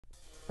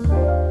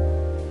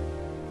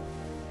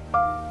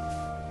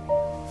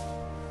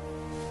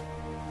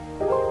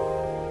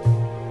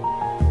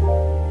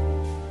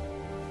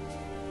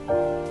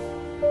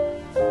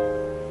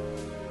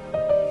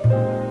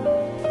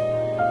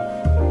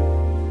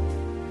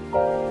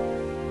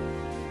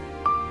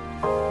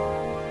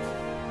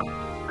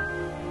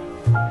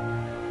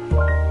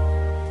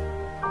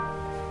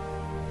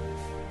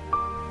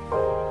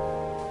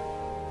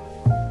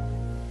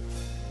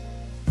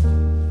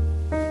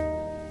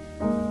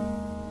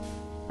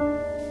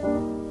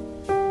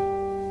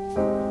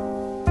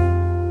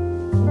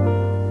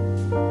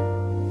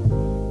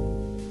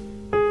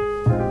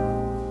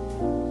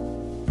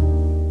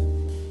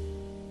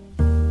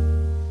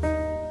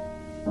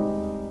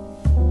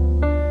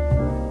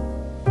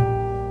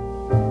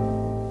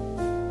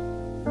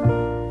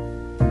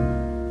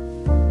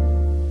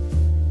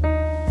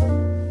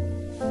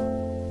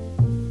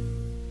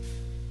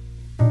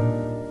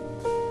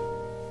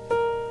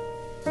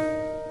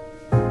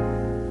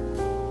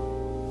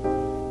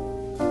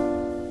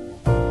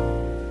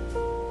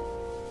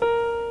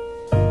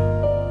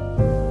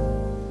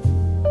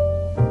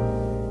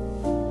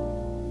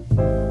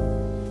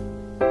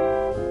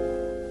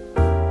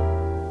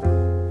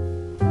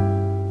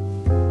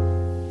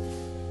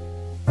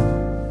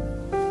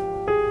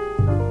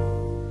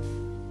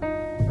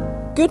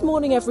Good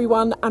morning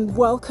everyone and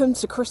welcome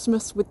to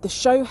Christmas with the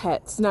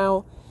Shohets.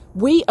 Now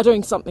we are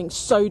doing something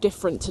so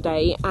different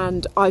today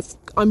and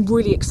I'm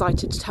really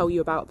excited to tell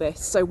you about this.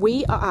 So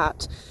we are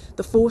at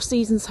the Four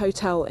Seasons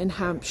Hotel in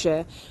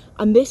Hampshire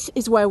and this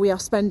is where we are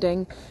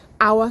spending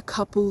our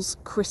couple's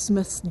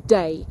Christmas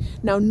day.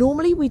 Now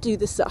normally we do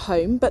this at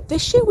home, but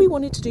this year we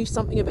wanted to do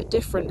something a bit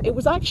different. It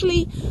was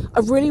actually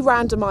a really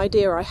random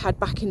idea I had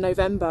back in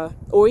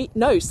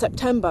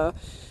September,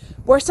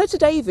 where I said to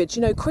David,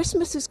 you know,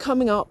 Christmas is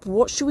coming up,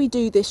 what should we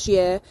do this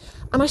year?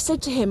 And I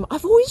said to him,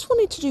 I've always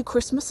wanted to do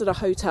Christmas at a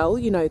hotel,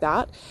 you know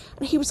that.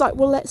 And he was like,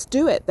 well, let's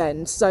do it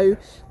then. So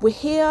we're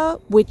here,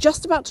 we're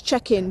just about to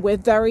check in, we're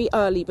very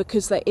early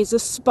because there is a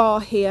spa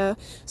here.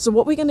 So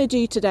what we're going to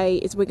do today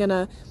is we're going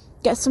to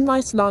get some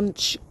nice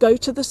lunch, go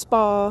to the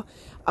spa,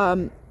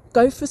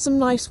 go for some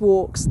nice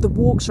walks. The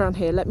walks around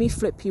here, let me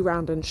flip you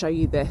around and show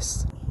you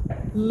this.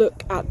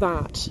 Look at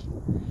that.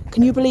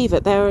 Can you believe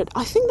it?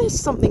 I think there's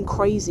something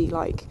crazy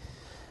like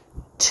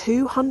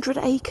 200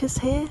 acres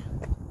here.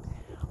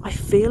 I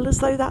feel as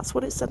though that's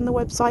what it said on the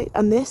website.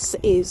 And this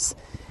is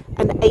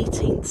an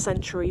 18th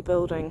century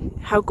building.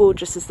 How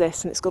gorgeous is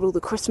this? And it's got all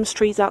the Christmas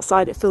trees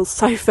outside. It feels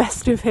so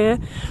festive here.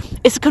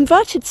 It's a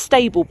converted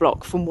stable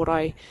block from what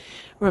I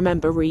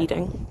remember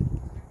reading.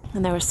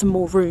 And there are some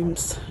more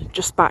rooms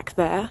just back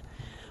there.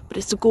 But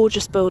it's a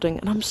gorgeous building.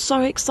 And I'm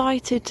so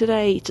excited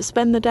today to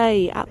spend the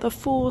day at the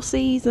Four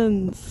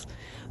Seasons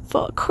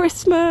for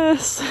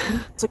Christmas.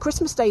 So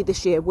Christmas Day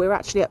this year we're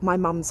actually at my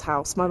mum's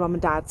house, my mum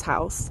and dad's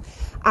house,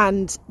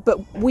 but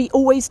we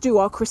always do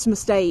our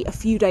Christmas Day a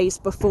few days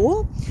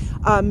before,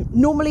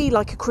 normally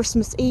like a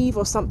Christmas Eve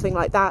or something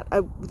like that,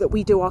 that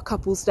we do our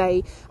couple's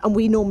day, and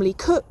we normally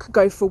cook,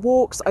 go for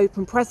walks,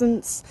 open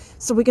presents.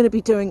 So we're going to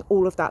be doing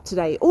all of that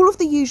today, all of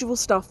the usual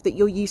stuff that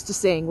you're used to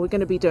seeing. We're going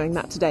to be doing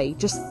that today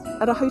just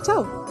at a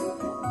hotel.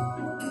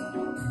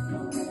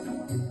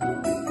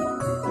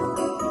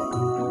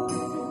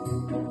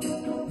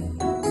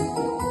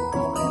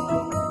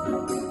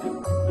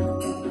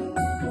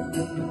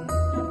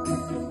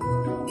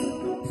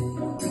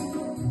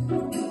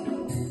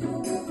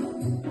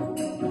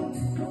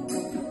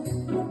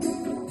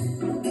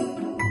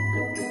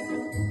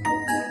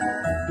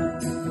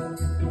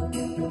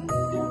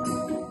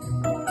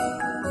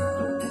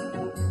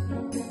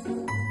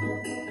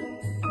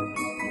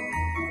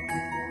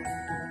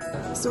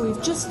 So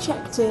we've just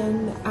checked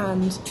in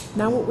and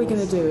now what we're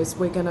going to do is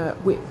we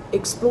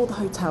explore the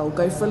hotel,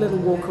 go for a little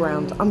walk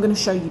around. I'm going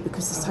to show you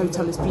because this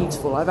hotel is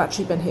beautiful. I've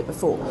actually been here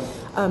before.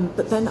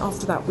 But then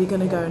after that we're going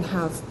to go and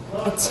have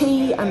a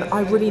tea, and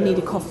I really need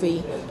a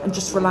coffee and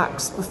just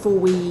relax before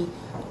we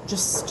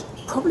just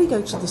probably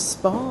go to the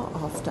spa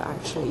after,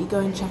 actually.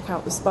 Go and check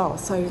out the spa.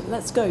 So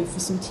let's go for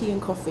some tea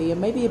and coffee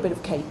and maybe a bit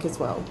of cake as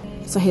well.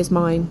 So here's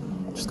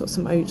mine. Just got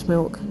some oat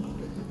milk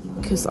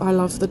because I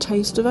love the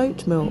taste of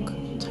oat milk.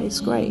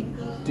 Tastes great.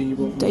 Do you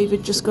want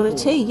David just got a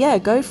tea. Yeah,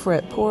 go for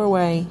it. Pour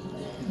away.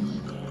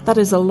 That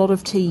is a lot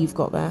of tea you've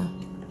got there.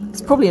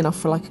 It's probably enough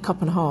for like a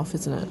cup and a half,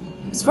 isn't it?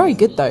 It's very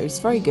good though. It's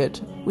very good.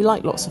 We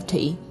like lots of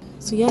tea.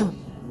 So yeah,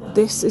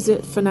 this is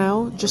it for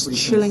now. Just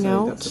chilling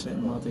out. That's a bit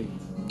muddy.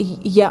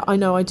 Yeah, I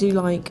know. I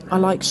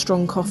like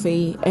strong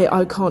coffee.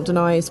 I can't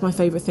deny it's my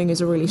favourite thing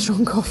is a really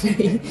strong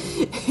coffee.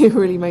 It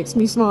really makes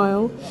me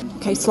smile.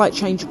 Okay, slight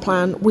change of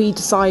plan. We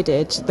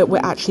decided that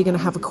we're actually going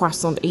to have a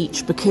croissant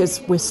each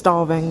because we're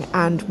starving,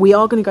 and we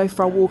are going to go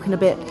for our walk in a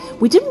bit.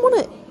 We didn't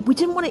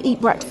want to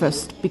eat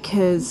breakfast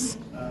because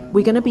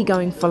we're going to be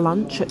going for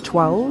lunch at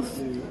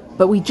 12.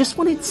 But we just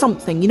wanted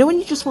something. You know when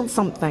you just want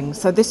something?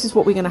 So this is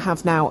what we're going to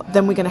have now.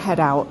 Then we're going to head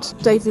out.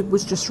 David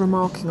was just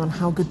remarking on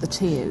how good the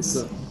tea is.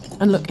 Look.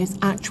 And look, it's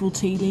actual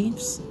tea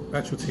leaves.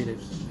 Actual tea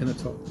leaves in the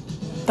top.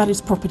 That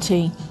is proper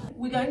tea.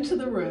 We're going to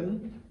the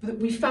room.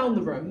 We found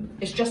the room.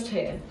 It's just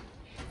here.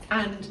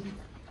 And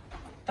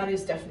that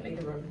is definitely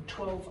the room.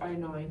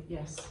 1209.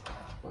 Yes.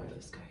 Right,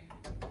 let's go.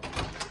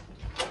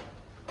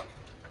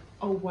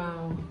 Oh,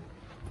 wow.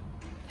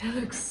 It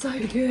looks so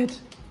good.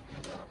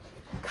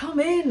 Come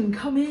in,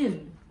 come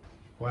in.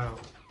 Wow.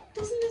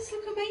 Doesn't this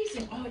look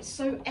amazing? Oh, it's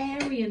so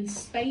airy and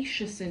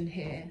spacious in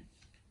here.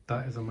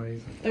 That is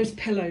amazing. Those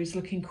pillows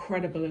look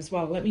incredible as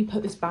well. Let me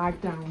put this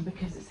bag down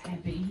because it's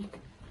heavy.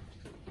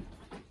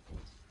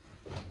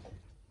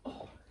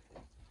 Oh.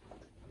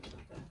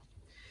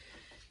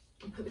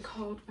 I'll put the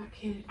card back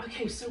here.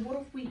 Okay, so what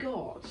have we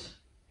got?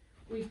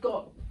 We've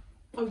got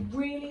a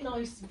really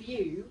nice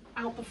view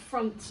out the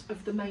front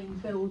of the main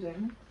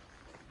building.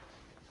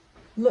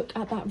 Look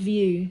at that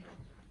view.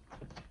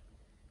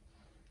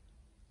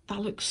 That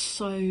looks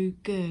so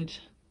good.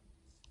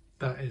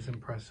 That is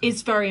impressive.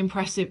 It's very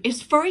impressive.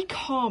 It's very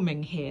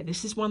calming here.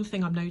 This is one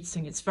thing I'm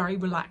noticing. It's very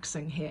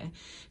relaxing here.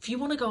 If you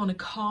want to go on a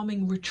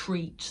calming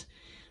retreat,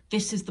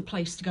 this is the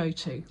place to go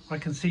to. I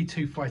can see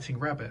two fighting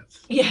rabbits.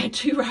 Yeah,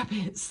 two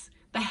rabbits.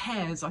 They're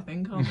hares, I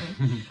think, aren't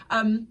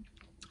they?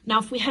 Now,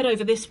 if we head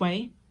over this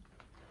way,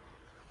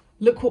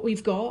 look what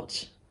we've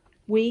got.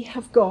 We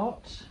have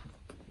got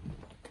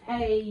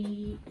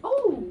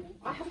oh,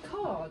 I have a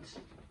card.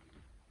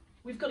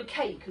 We've got a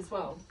cake as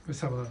well.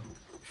 Let's have a look.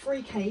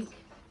 Free cake.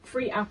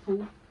 free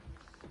apple.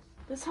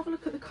 Let's have a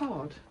look at the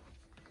card.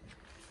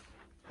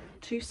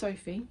 To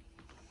Sophie.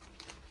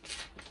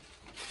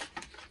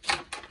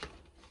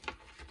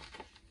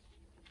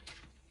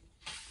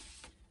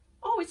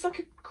 Oh, it's like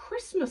a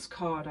Christmas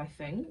card, I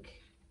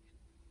think.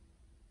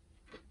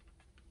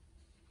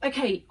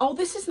 Okay, oh,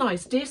 this is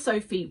nice. Dear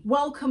Sophie,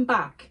 welcome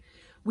back.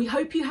 We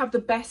hope you have the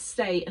best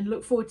stay and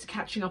look forward to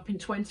catching up in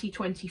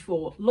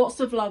 2024. Lots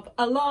of love,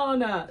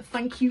 Alana.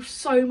 Thank you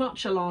so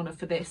much, Alana,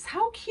 for this.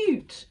 How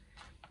cute.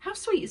 How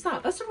sweet is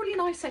that? That's a really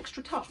nice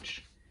extra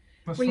touch.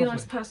 That's really lovely.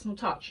 nice personal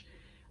touch.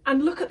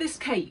 And look at this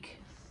cake.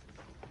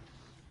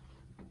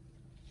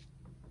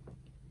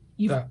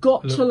 You've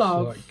got to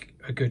love. Like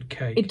a good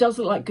cake. It does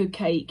look like good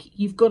cake.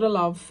 You've got to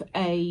love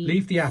a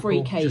leave the apple,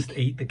 free cake. just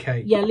eat the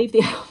cake. Yeah, leave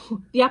the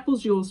apple. The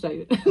apple's yours,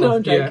 David. No,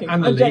 I'm joking. Yeah,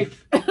 and the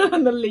leaf.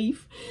 And the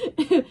leaf.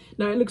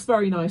 No, it looks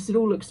very nice. It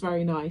all looks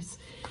very nice.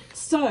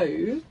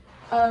 So,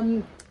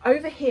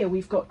 over here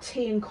we've got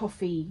tea and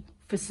coffee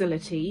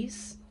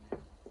facilities.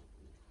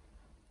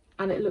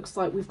 And it looks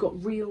like we've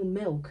got real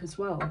milk as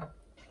well.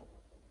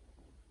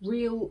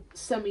 Real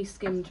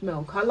semi-skimmed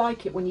milk. I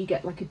like it when you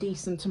get like a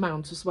decent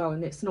amount as well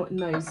and it's not in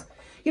those,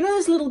 you know,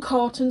 those little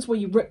cartons where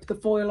you rip the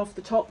foil off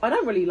the top. I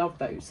don't really love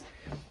those.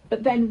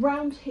 But then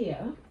round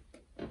here,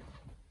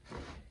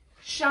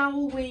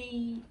 shall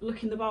we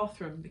look in the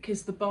bathroom?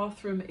 Because the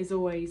bathroom is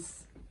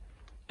always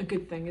a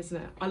good thing, isn't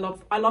it? I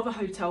love a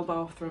hotel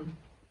bathroom.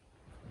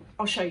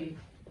 I'll show you.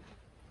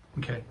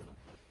 Okay.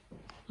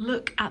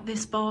 Look at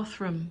this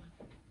bathroom.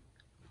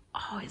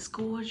 Oh, it's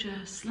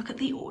gorgeous. Look at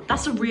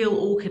that's a real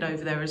orchid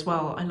over there as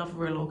well. I love a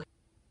real orchid.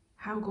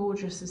 How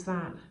gorgeous is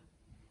that?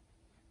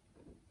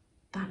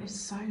 That is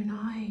so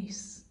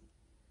nice.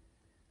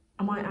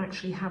 I might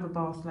actually have a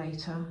bath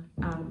later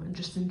and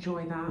just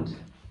enjoy that.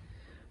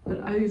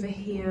 But over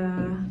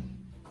here,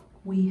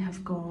 we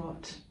have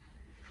got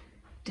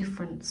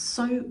different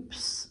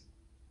soaps,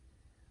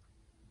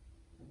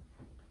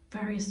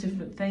 various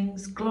different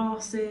things,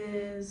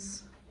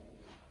 glasses.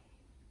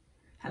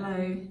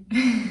 Hello.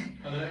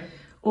 Hello.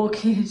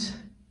 Orchid.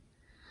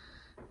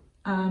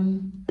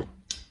 And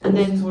What's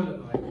then the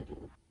toilet like?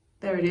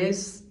 there it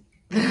is.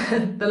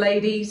 The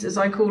ladies, as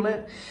I call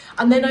it.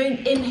 And then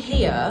in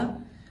here,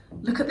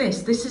 look at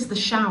this. This is the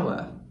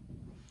shower.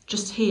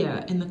 Just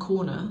here in the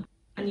corner.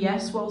 And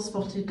yes, well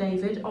spotted,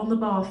 David. On the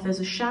bath, there's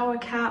a shower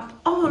cap.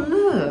 Oh,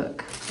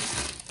 look.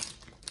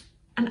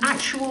 An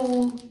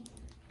actual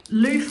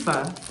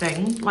loofah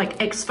thing, like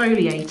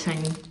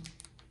exfoliating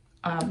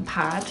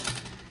pad.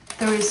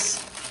 There is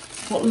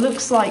what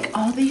looks like,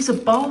 oh, these are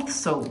bath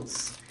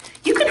salts.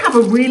 You can have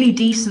a really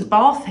decent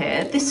bath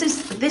here. This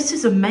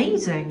is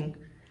amazing.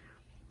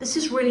 This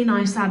is really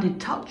nice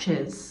added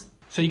touches.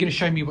 So you're going to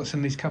show me what's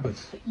in these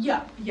cupboards?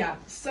 Yeah.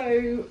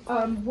 So,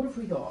 what have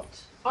we got?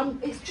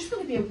 It's just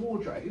going to be a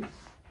wardrobe.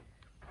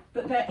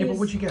 But there Yeah, is... but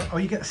what do you get? Oh,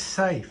 you get a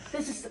safe.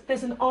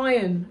 There's an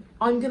iron.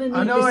 I'm going to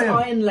need this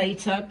iron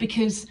later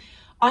because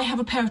I have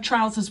a pair of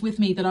trousers with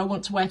me that I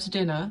want to wear to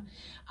dinner.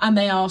 And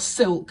they are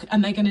silk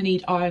and they're going to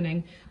need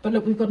ironing. But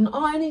look, we've got an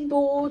ironing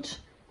board.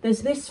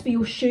 There's this for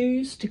your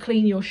shoes, to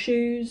clean your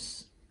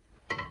shoes.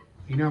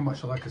 You know how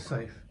much I like a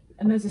safe.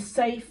 And there's a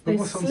safe, But there's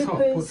what's slippers. on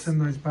top? What's in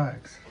those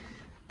bags?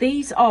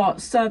 These are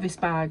service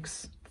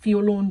bags for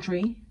your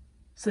laundry.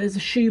 So there's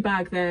a shoe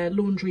bag there,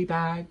 laundry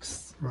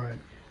bags. Right.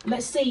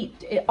 Let's see,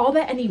 are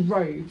there any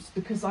robes?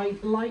 Because I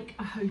like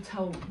a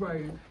hotel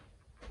robe.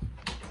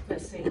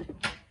 Let's see.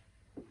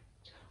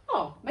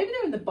 Oh, maybe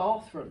they're in the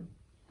bathroom.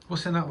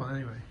 What's in that one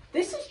anyway?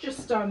 This is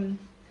just a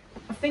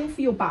thing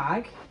for your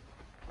bag,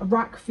 a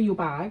rack for your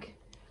bag,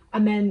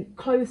 and then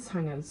clothes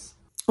hangers.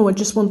 Oh, I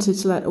just wanted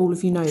to let all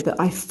of you know that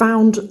I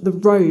found the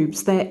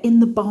robes. They're in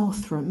the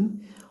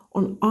bathroom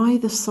on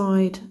either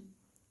side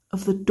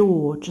of the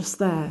door, just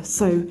there.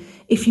 So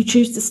if you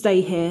choose to stay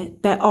here,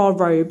 there are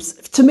robes.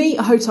 To me,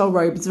 a hotel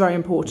robe is very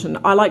important.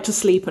 I like to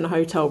sleep in a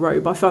hotel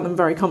robe. I find them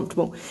very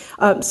comfortable.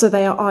 So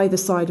they are either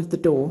side of the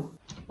door.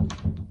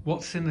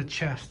 What's in the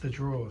chest, the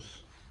drawers?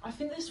 I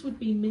think this would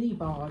be mini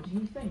bar, do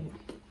you think?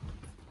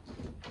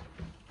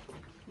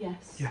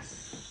 Yes.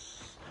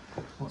 Yes.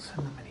 What's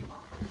in the mini bar?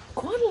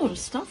 Quite a lot of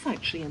stuff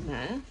actually in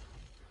there.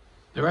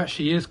 There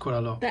actually is quite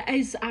a lot. There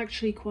is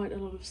actually quite a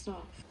lot of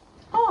stuff.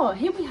 Oh,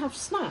 here we have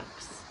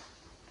snacks.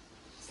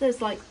 So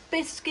there's like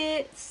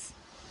biscuits,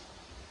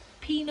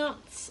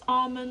 peanuts,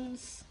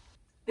 almonds.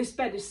 This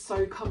bed is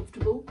so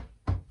comfortable.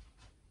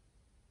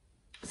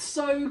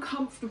 So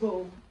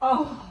comfortable.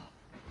 Oh.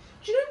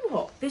 Do you know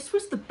what? This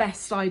was the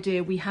best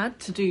idea we had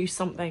to do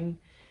something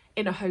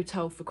in a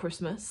hotel for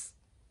Christmas.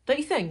 Don't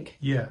you think?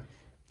 Yeah.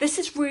 This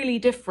is really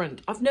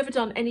different. I've never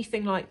done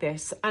anything like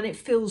this and it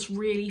feels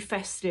really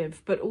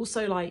festive, but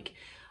also like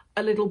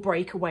a little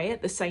breakaway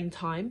at the same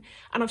time.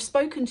 And I've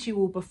spoken to you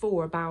all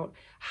before about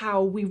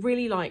how we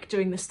really like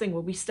doing this thing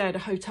where we stay at a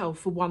hotel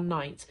for one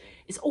night.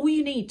 It's all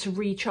you need to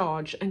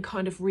recharge and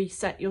kind of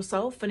reset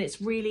yourself. And it's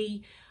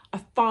really a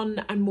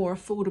fun and more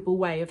affordable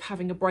way of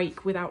having a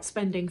break without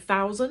spending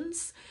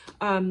thousands.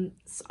 So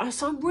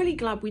I'm really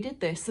glad we did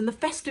this. And the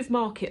festive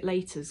market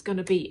later is going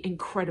to be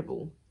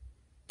incredible.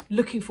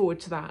 looking forward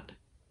to that.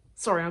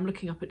 Sorry, I'm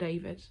looking up at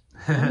David.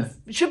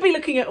 Should be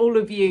looking at all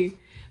of you.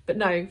 But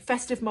no,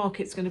 festive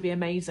market's going to be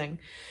amazing.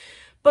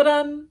 But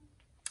do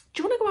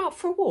you want to go out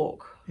for a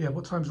walk? Yeah,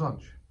 what time's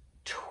lunch?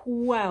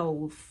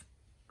 12.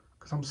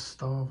 Because I'm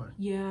starving.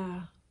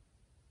 Yeah.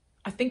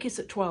 I think it's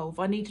at 12.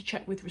 I need to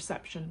check with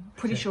reception.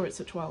 Pretty sure it's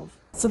at 12.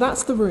 So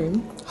that's the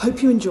room.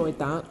 Hope you enjoyed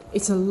that.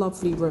 It's a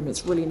lovely room.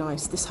 It's really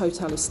nice. This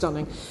hotel is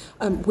stunning.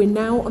 We're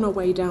now on our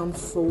way down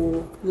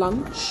for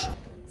lunch.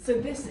 So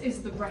this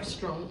is the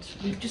restaurant.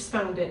 We've just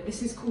found it.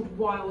 This is called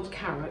Wild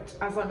Carrot,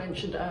 as I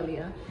mentioned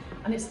earlier.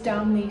 And it's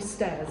down these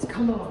stairs.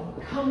 Come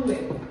on, come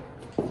with.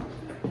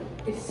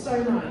 It's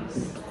so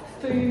nice.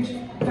 Food,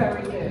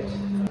 very good.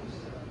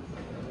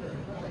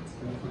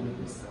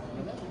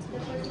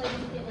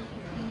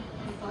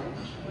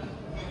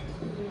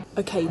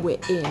 Okay, we're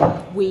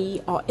in.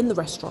 We are in the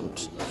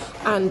restaurant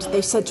and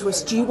they said to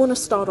us, do you want to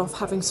start off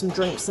having some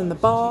drinks in the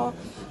bar?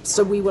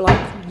 So we were like,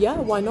 yeah,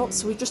 why not?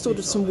 So we just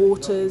ordered some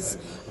waters,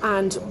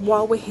 and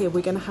while we're here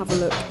we're going to have a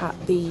look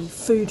at the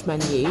food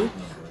menu,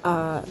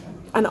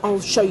 and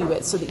I'll show you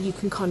it so that you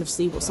can kind of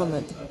see what's on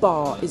there. The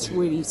bar is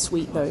really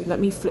sweet though. Let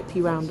me flip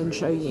you around and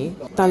show you.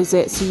 That is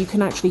it. So you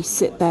can actually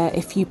sit there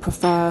if you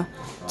prefer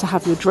to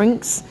have your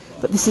drinks,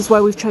 but this is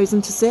where we've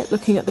chosen to sit,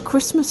 looking at the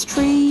Christmas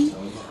tree.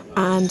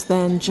 And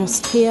then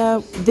just here,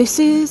 I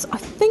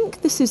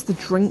think this is the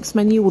drinks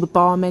menu or the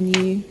bar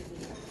menu.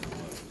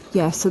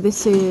 Yeah, so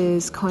this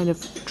is kind of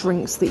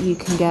drinks that you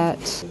can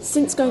get.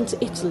 Since going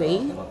to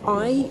Italy,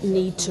 I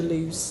need to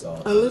lose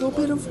a little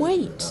bit of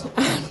weight.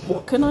 And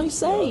what can I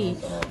say?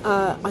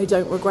 I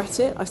don't regret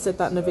it. I said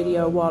that in a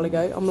video a while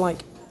ago. I'm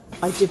like,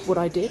 I did what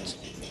I did.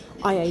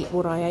 I ate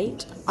what I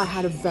ate. I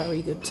had a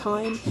very good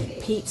time.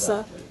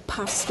 Pizza,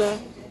 pasta,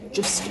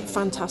 just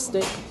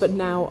fantastic. But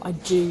now I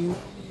do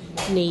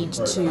need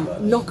to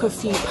knock a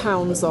few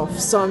pounds off,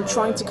 so I'm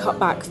trying to cut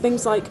back.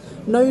 Things like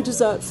no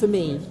dessert for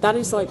me. That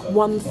is like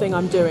one thing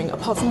I'm doing,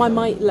 apart from I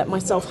might let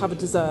myself have a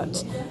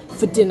dessert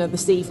for dinner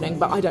this evening,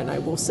 but I don't know,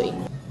 we'll see.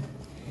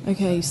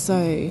 Okay,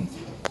 so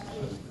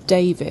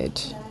David,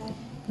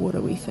 what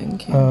are we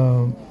thinking?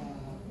 Well,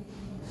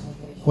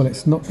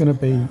 it's not going to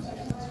be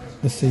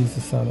the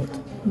Caesar salad.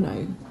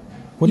 No.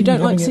 What You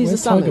don't like it Caesar with?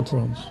 salad? Tiger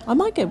prawns. I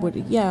might get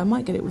I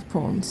might get it with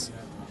prawns.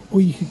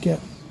 Or you could get,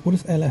 what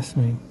does LS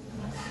mean?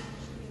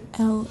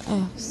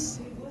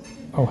 LS.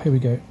 Oh, here we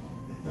go.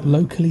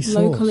 Locally sourced.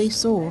 Locally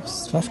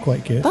sourced. That's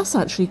quite good. That's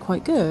actually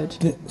quite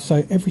good.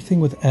 So everything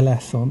with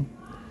LS on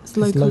It's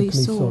locally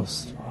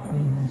sourced.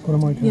 What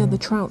am I going? Yeah, the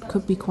trout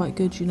could be quite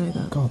good, you know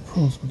that. God,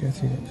 prawn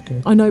spaghetti looks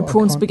good. I know, But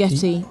prawn can't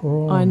spaghetti. eat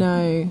prawn. I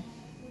know.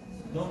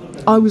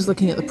 I was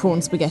looking at the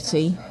prawn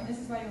spaghetti.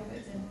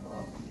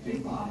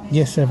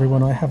 Yes,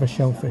 everyone, I have a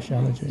shellfish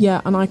allergy. Yeah,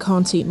 and I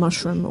can't eat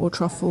mushroom or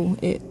truffle.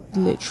 It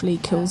literally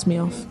kills me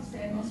off.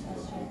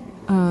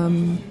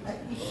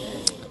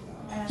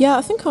 Yeah,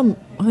 I think I'll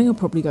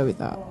probably go with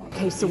that.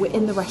 Okay, so we're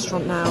in the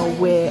restaurant now.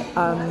 We're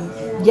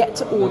yet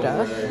to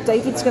order.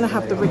 David's going to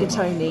have the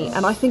rigatoni,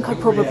 and I think I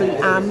probably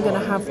am going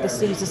to have the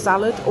Caesar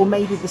salad, or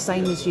maybe the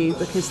same as you,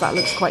 because that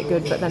looks quite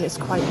good, but then it's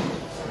quite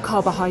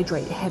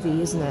carbohydrate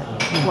heavy, isn't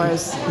it?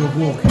 Whereas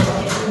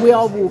we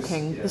are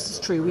walking. This is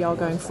true, we are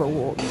going for a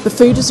walk. The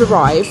food has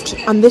arrived,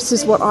 and this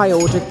is what I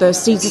ordered, the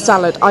Caesar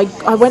salad.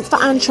 I went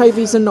for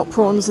anchovies and not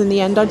prawns in the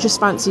end. I just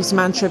fancy some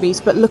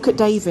anchovies, but look at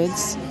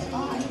David's.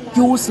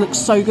 Yours looks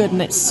so good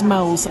and it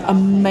smells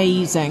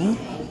amazing.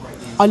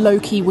 I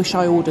low-key wish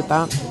I ordered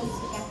that.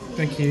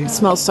 Thank you. It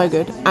smells so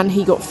good. And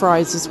he got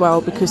fries as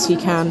well because he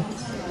can.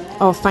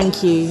 Oh,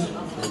 thank you.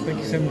 Thank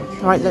you so much.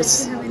 Right,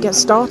 let's get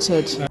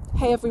started.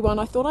 Hey everyone,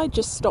 I thought I'd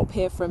just stop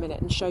here for a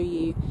minute and show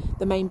you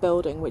the main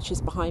building, which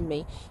is behind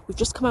me. We've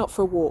just come out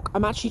for a walk.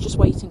 I'm actually just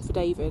waiting for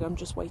David. I'm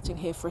just waiting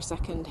here for a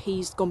second.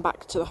 He's gone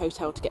back to the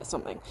hotel to get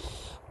something.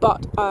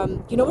 But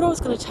you know what I was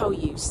going to tell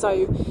you?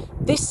 So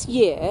this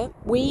year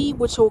we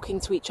were talking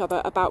to each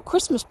other about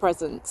Christmas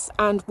presents,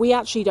 and we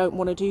actually don't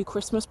want to do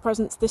Christmas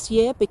presents this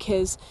year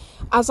because,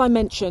 as I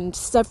mentioned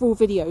several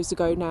videos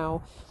ago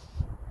now,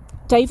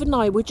 David and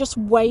I were just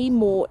way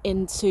more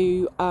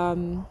into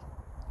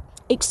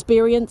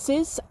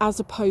experiences as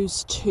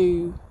opposed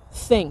to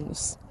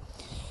things.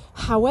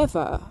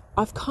 However,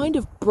 I've kind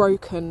of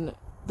broken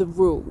the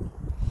rule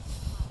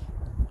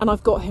and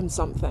I've got him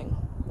something.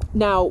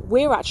 Now,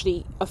 we're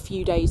actually a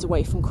few days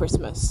away from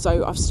Christmas,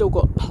 so I've still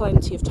got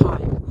plenty of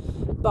time,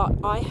 but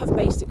I have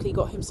basically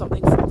got him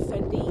something from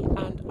Fendi,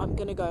 and I'm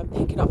going to go and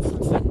pick it up from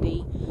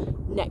Fendi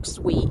next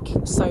week,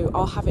 so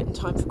I'll have it in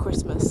time for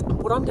Christmas.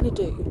 And what I'm going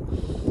to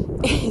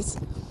do is,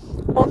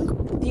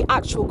 on the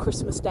actual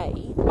Christmas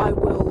day, I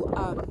will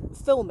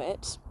film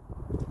it.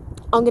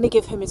 I'm going to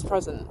give him his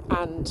present,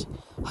 and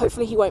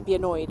hopefully he won't be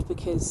annoyed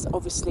because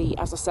obviously,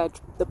 as I said,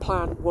 the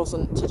plan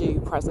wasn't to do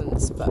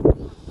presents, but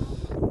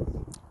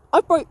I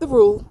broke the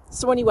rule.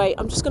 So anyway,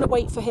 I'm just going to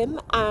wait for him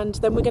and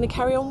then we're going to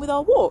carry on with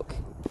our walk.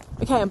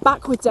 Okay, I'm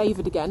back with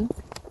David again.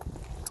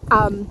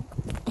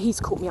 He's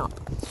caught me up.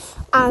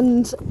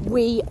 And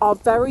we are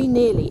very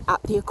nearly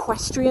at the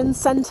equestrian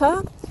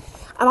centre.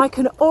 And I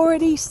can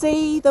already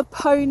see the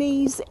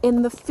ponies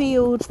in the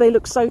field. They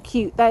look so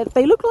cute.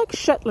 They look like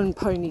Shetland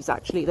ponies,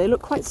 actually. They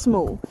look quite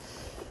small.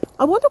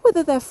 I wonder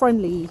whether they're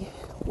friendly,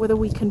 whether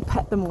we can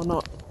pet them or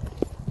not.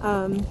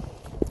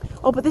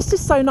 Oh, but this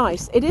is so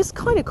nice. It is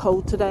kind of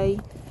cold today,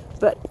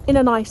 but in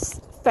a nice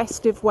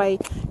festive way.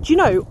 Do you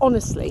know,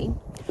 honestly,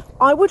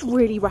 I would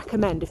really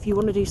recommend, if you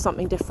want to do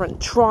something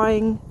different,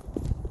 trying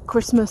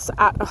Christmas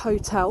at a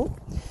hotel.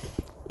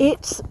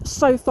 It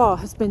so far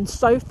has been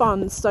so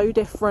fun, so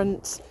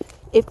different.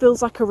 It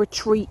feels like a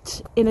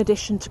retreat in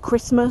addition to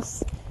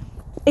Christmas.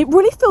 It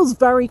really feels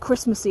very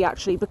Christmassy,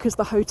 actually, because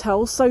the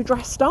hotel's so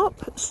dressed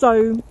up.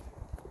 So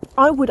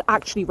I would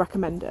actually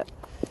recommend it.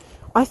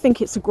 I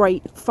think it's a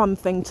great fun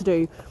thing to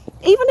do.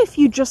 Even if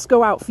you just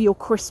go out for your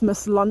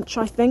Christmas lunch,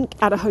 I think,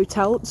 at a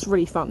hotel, it's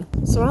really fun.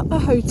 So at the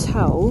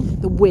hotel,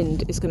 the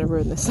wind is going to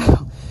ruin this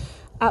now.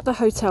 At the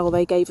hotel,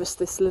 they gave us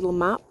this little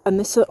map, and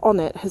this on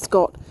it has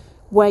got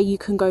where you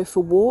can go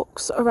for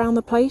walks around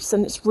the place,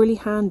 and it's really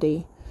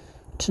handy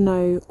to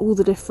know all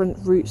the different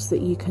routes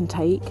that you can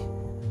take.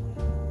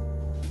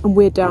 And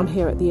we're down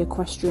here at the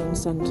equestrian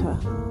centre.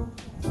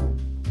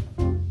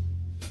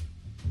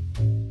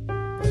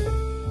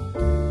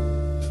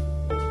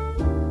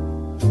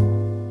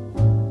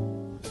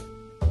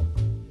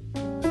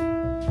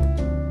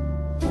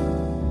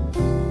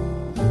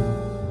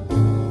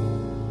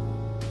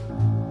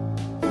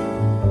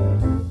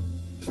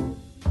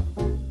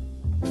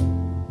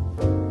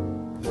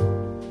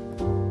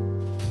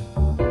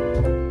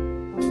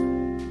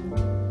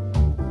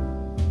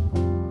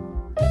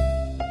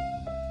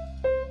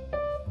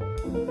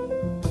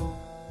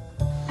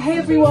 Hey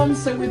everyone,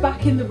 so we're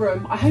back in the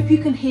room. I hope you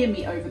can hear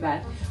me over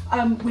there.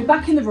 We're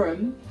back in the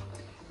room.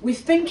 We're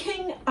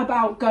thinking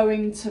about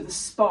going to the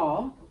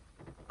spa.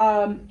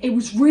 It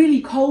was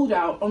really cold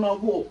out on our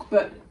walk,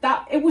 but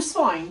it was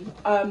fine.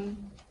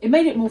 It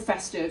made it more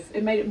festive,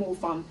 it made it more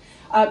fun.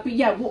 But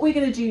yeah, what we're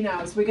going to do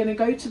now is we're going to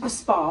go to the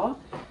spa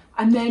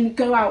and then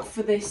go out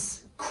for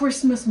this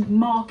Christmas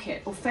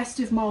market or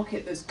festive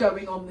market that's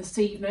going on this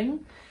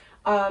evening.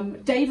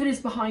 David is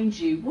behind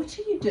you. What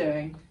are you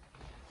doing?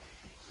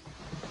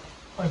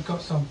 I've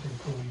got something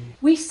for you.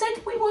 We said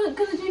we weren't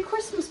going to do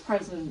Christmas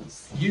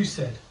presents. You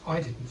said, I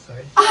didn't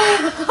say.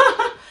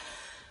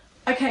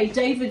 Okay,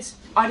 David,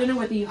 I don't know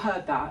whether you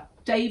heard that.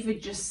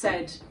 David just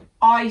said,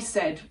 I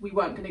said we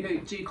weren't going to go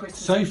do Christmas.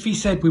 Sophie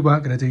said we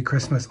weren't going to do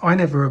Christmas. I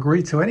never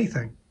agreed to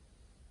anything.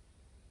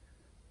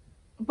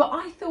 But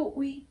I thought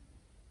we...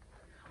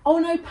 Oh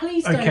no,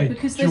 please don't, Okay,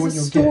 because do you there's a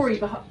want your story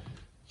gift? behind...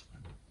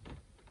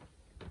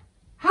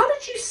 How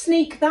did you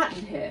sneak that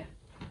in here?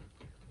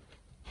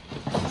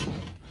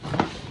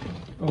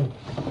 Oh,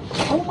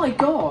 Oh my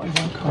god. it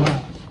won't come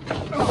out.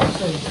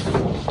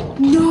 Oh,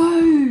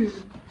 No!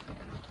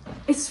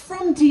 It's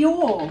from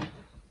Dior.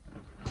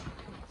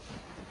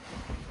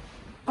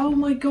 Oh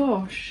my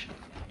gosh.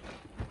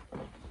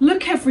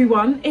 Look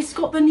everyone, it's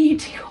got the new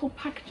Dior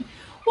packaging.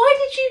 Why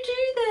did you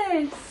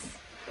do this?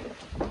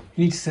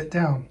 you need to sit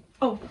down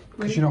Oh, because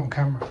really? you're not on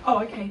camera. Oh,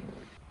 okay.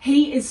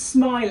 He is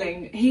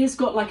smiling. He has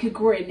got like a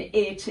grin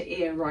ear to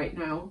ear right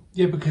now.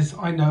 Yeah, because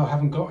I know I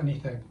haven't got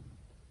anything.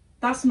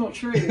 That's not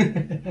true.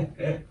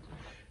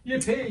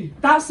 Yippee!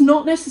 That's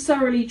not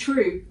necessarily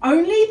true.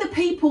 Only the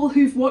people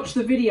who've watched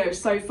the video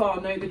so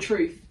far know the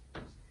truth.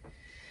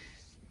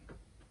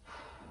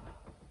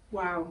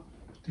 Wow.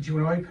 Did you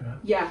want to open it?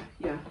 Yeah,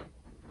 yeah.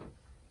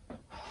 Oh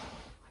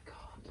my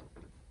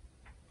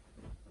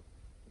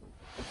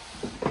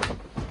god.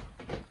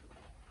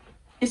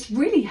 It's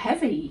really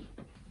heavy.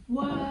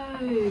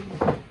 Whoa.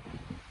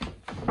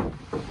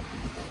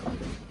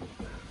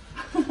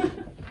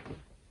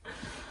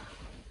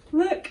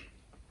 Look.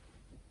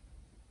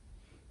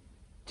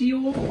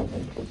 Dior.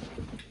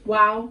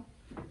 Wow.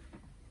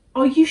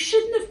 Oh, you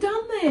shouldn't have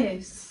done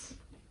this.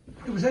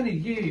 It was only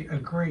you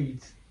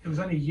agreed. It was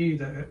only you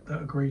that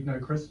agreed no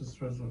Christmas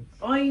presents.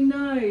 I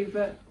know,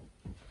 but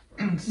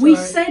So, we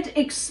said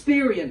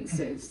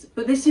experiences,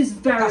 but this is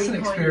very that's an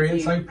kind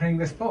experience of you. opening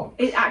this box.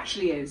 It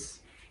actually is.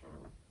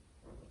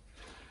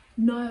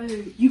 No,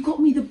 you got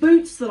me the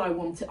boots that I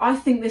wanted. I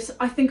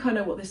think I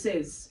know what this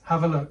is.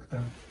 Have a look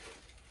then.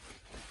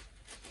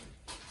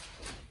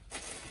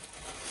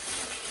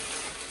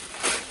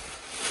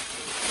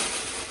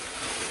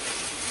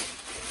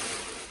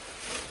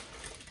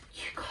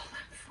 You got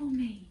that for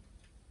me.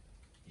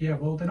 Yeah,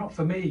 well, they're not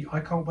for me. I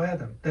can't wear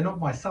them. They're not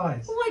my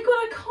size. Oh my god,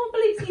 I can't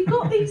believe you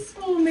got these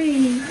for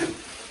me.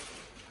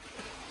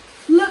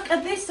 Look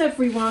at this,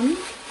 everyone.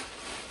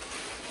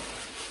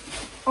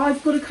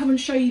 I've got to come and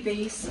show you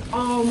these.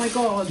 Oh my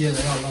god. Yeah,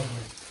 they are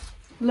lovely.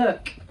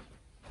 Look.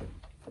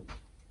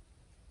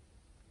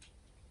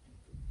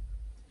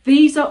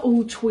 These are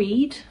all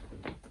tweed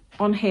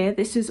on here.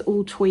 This is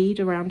all tweed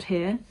around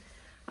here.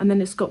 And then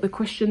it's got the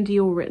Christian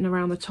Dior written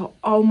around the top.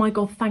 Oh my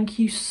god, thank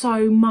you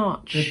so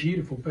much. They're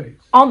beautiful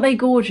boots. Aren't they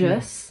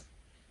gorgeous?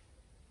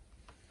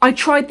 Yeah. I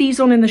tried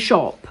these on in the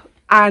shop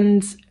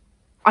and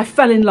I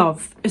fell in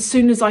love. As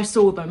soon as I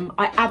saw them,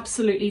 I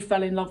absolutely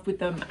fell in love with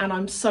them, and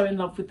I'm so in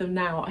love with them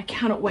now. I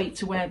cannot wait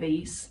to wear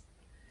these.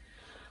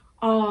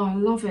 Oh, I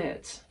love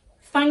it.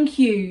 Thank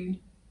you.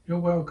 You're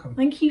welcome.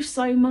 Thank you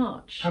so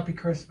much. Happy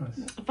Christmas.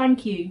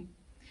 Thank you.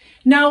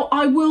 Now,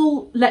 I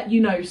will let you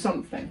know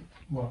something.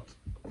 What?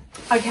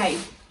 Okay,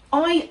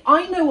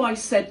 I know I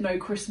said no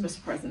Christmas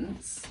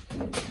presents.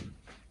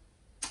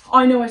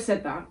 I know I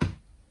said that.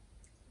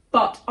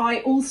 But I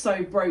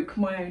also broke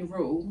my own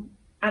rule,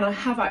 and I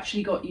have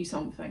actually got you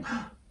something.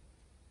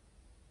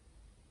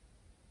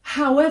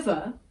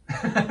 However...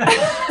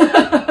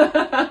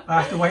 I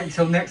have to wait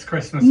until next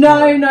Christmas.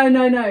 No.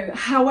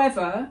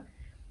 However,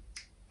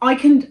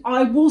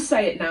 I will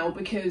say it now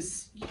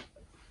because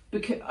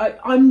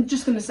I'm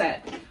just going to say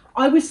it.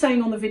 I was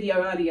saying on the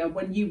video earlier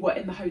when you were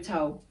in the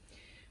hotel,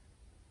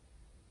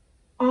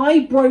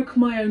 I broke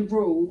my own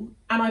rule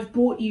and I've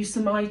bought you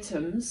some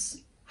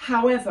items.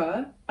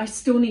 However, I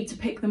still need to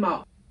pick them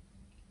up.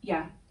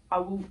 Yeah, I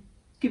will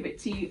give it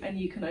to you and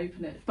you can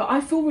open it. But I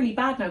feel really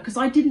bad now because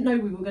I didn't know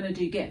we were going to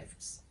do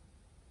gifts.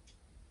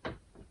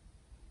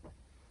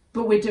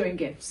 But we're doing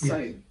gifts, yes.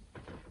 So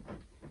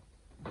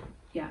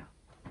yeah.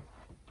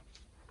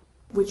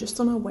 We're just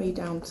on our way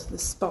down to the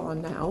spa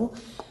now,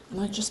 and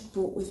I just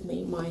brought with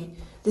me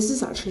this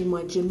is actually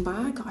my gym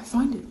bag. I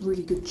find it a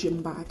really good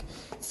gym bag.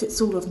 It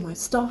fits all of my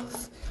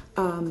stuff.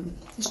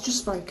 It's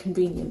just very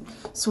convenient.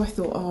 So I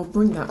thought, oh, I'll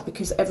bring that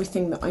because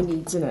everything that I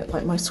need's in it,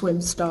 like my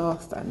swim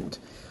stuff and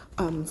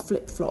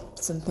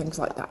flip-flops and things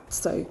like that.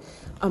 So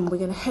we're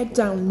going to head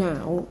down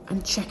now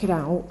and check it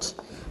out.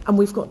 And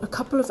we've got a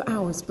couple of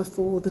hours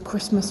before the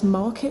Christmas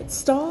market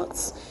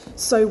starts,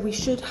 so we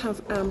should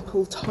have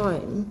ample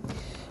time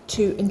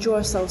to enjoy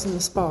ourselves in the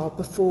spa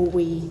before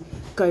we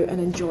go and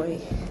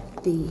enjoy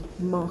the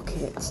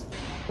market.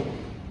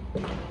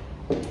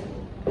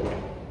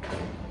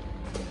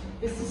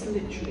 This is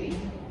literally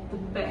the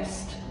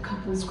best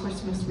couple's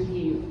Christmas with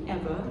you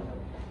ever.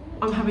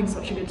 I'm having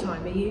such a good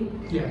time, are you?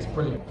 Yeah, it's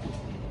brilliant.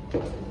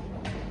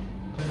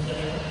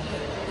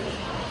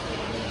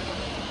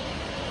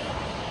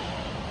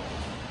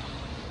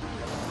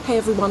 Hey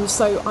everyone,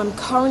 so I'm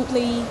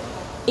currently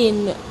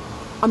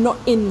I'm not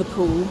in the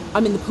pool,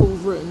 I'm in the pool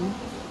room,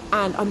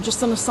 and I'm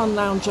just on a sun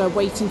lounger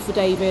waiting for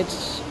David.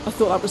 I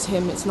thought that was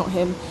him, it's not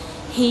him.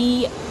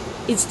 He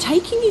is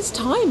taking his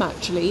time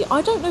actually.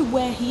 I don't know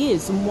where he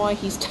is and why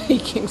he's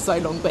taking so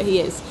long, but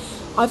he is.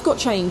 I've got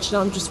changed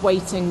and I'm just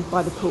waiting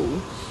by the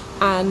pool,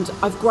 and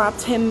I've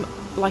grabbed him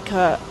like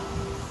a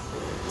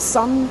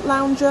sun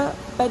lounger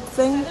bed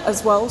thing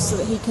as well so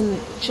that he can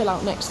chill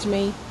out next to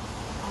me.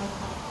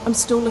 I'm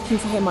still looking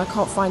for him, I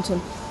can't find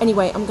him.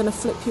 Anyway, I'm going to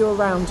flip you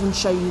around and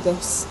show you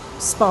this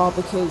spa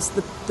because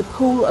the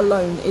pool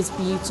alone is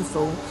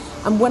beautiful.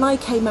 And when I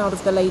came out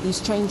of the ladies'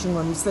 changing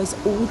rooms, there's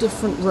all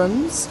different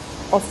rooms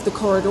off the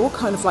corridor,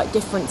 kind of like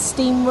different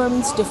steam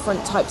rooms,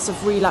 different types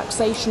of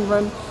relaxation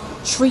room,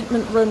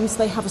 treatment rooms.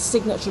 They have a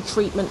signature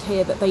treatment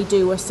here that they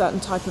do a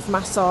certain type of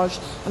massage,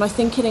 and I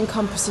think it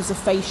encompasses a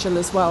facial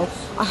as well.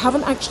 I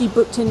haven't actually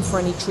booked in for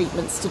any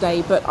treatments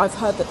today, but I've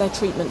heard that their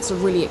treatments are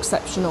really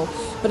exceptional.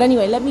 But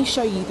anyway, let me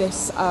show you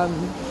this,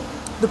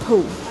 the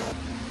pool.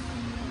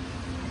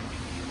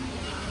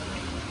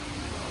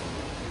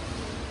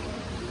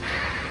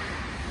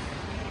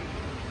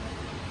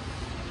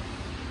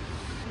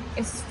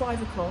 It's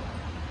 5 o'clock,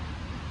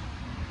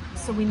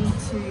 so we need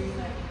to,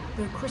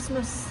 the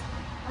Christmas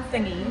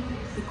thingy,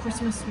 the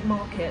Christmas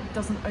market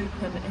doesn't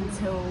open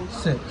until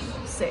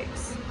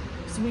 6.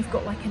 So we've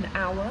got like an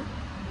hour.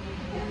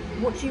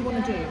 What do you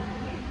want to do?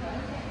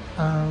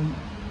 I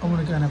want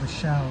to go and have a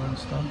shower and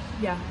stuff.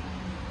 Yeah.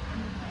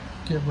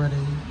 Get ready.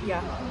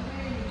 Yeah.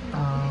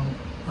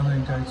 And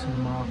then go to the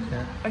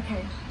market.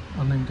 Okay.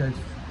 And then go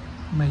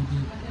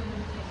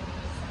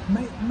I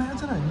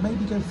don't know,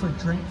 maybe go for a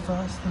drink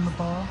first in the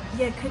bar.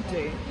 Yeah, could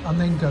do. And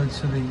then go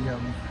to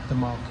the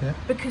market.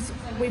 Because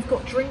we've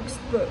got drinks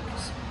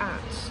booked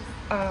at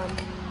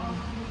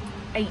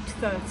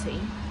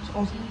 8:30.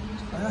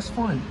 That's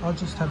fine. I'll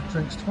just have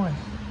drinks twice.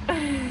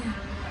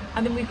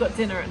 And then we've got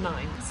dinner at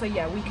 9. So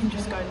yeah, we can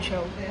just go and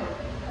chill.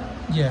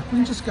 Yeah, we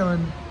can just go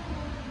and,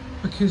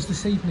 because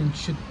this evening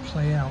should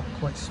play out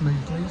quite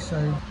smoothly, so,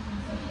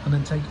 and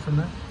then take it from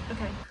there.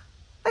 Okay.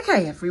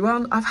 Okay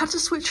everyone, I've had to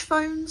switch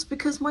phones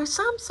because my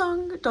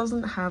Samsung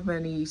doesn't have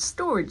any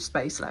storage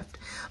space left.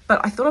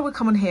 But I thought I would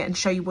come on here and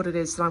show you what it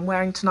is that I'm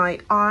wearing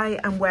tonight. I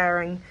am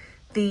wearing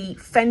the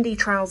Fendi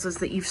trousers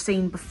that you've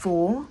seen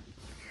before.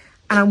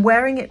 And I'm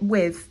wearing it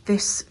with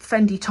this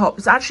Fendi top.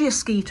 It's actually a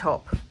ski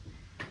top.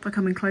 If I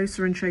come in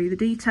closer and show you the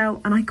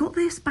detail. And I got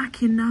this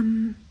back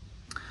in,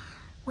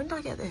 when did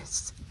I get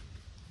this?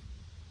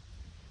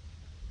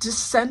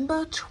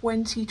 December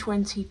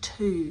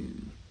 2022.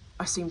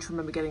 I seem to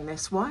remember getting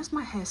this. Why is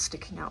my hair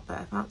sticking out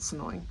there? That's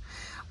annoying.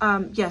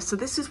 Yeah, so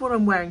this is what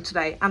I'm wearing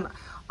today. And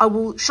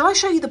shall I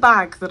show you the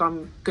bag that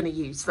I'm going to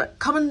use?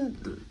 Come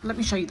and let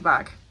me show you the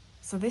bag.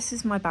 So this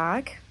is my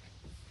bag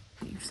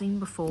that you've seen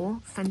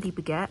before, Fendi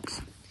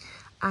Baguette.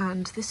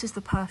 And this is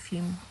the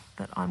perfume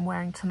that I'm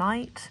wearing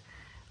tonight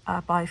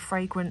by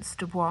Fragrance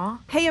de Bois.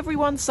 Hey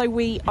everyone, so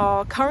we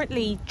are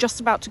currently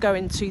just about to go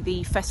into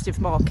the festive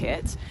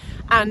market.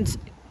 And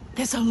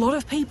there's a lot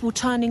of people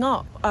turning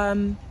up.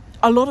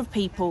 A lot of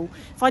people.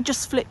 If I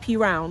just flip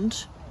you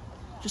round,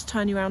 just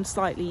turn you around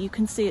slightly, you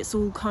can see it's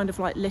all kind of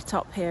like lit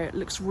up here. It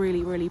looks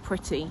really, really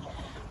pretty.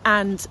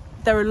 And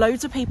there are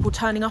loads of people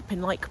turning up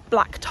in like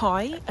black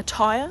tie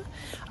attire.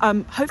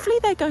 Hopefully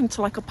they're going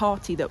to like a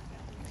party that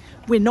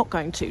we're not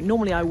going to.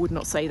 Normally I would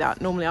not say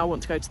that. Normally I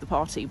want to go to the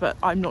party, but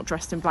I'm not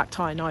dressed in black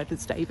tie, neither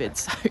is David.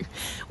 So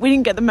we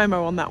didn't get the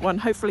memo on that one.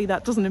 Hopefully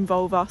that doesn't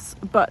involve us.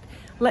 But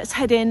let's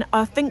head in.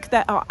 I think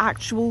there are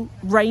actual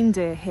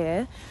reindeer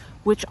here,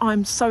 which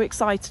I'm so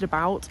excited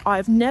about.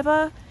 I've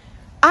never...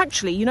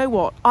 Actually, you know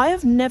what? I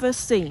have never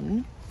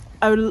seen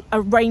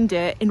a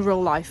reindeer in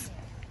real life.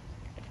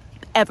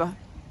 Ever.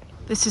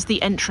 This is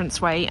the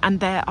entranceway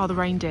and there are the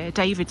reindeer.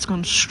 David's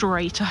gone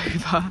straight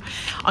over.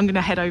 I'm going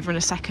to head over in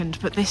a second,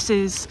 but this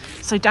is...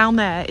 So down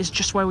there is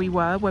just where we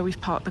were, where we've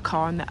parked the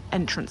car, and the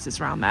entrance is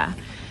around there.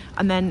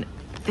 And then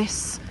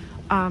this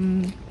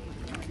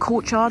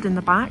courtyard in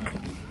the back,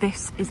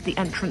 this is the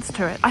entrance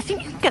to it. I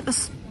think you can get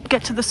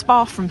to the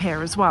spa from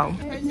here as well.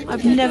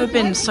 I've never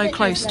been so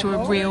close to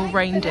a real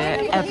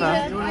reindeer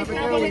ever.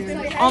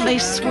 Aren't they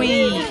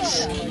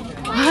sweet?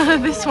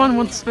 This one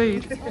wants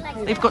food.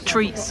 They've got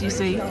treats, you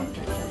see.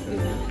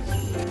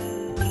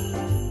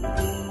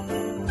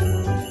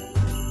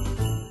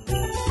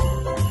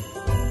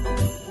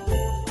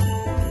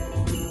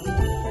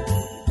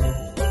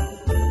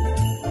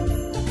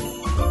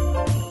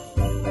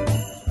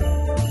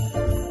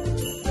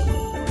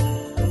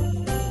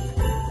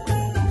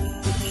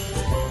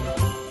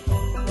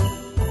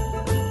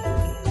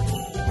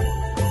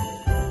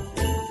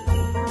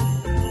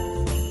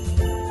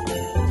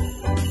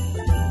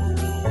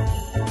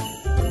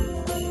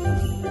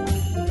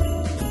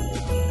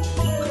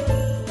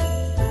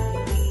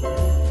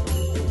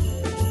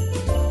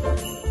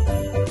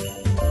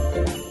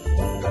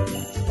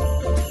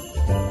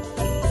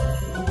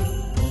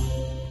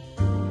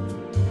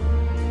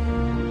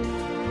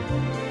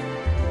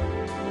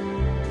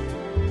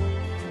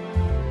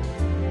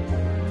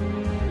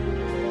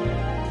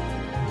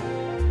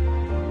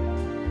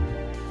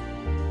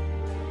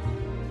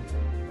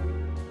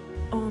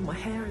 My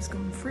hair has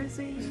gone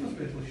frizzy. This must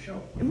be a little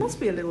shop. It must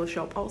be a little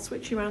shop. I'll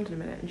switch you around in a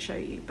minute and show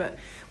you. But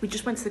we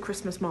just went to the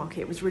Christmas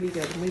market. It was really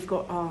good. And we've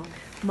got our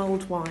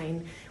mulled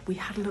wine. We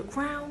had a look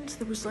round.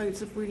 There was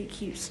loads of really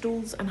cute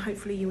stalls. And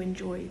hopefully you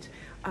enjoyed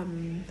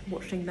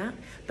watching that.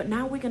 But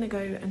now we're going to go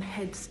and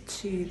head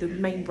to the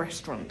main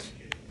restaurant.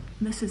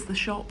 And this is the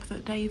shop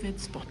that David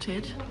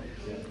spotted.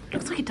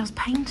 Looks like it does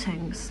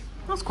paintings.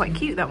 That's quite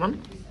cute, that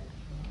one.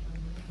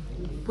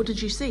 What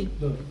did you see?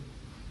 Look,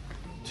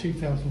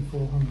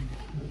 2,400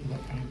 for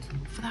that painting.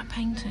 For that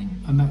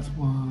painting? And that's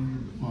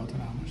one, well, I don't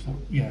know how much that,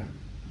 yeah,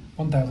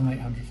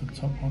 1,800 for the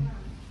top one.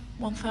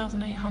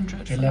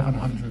 1,800 for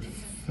 1,100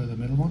 for the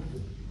middle one,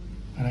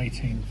 and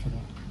 18 for the...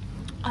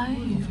 Oh.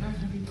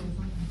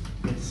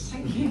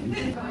 Thank you.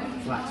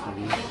 Flat one.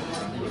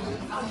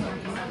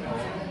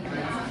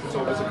 It's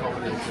always a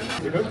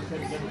combination. You good?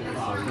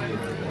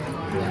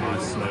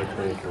 Nice slow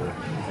pour.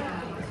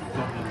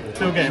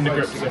 Still getting the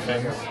grips of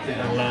things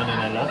and learning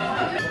a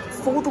lot.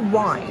 For the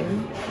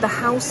wine, the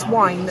house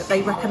wine that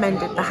they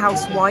recommended, the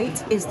house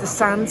white, is the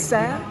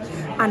Sancerre,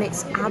 and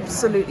it's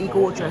absolutely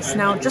gorgeous.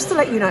 Now, just to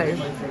let you know,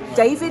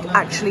 David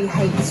actually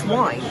hates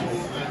wine,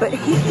 but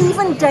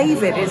even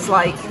David is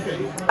like,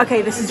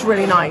 okay, this is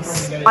really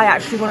nice. I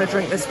actually want to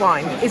drink this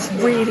wine. It's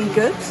really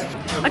good.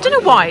 I don't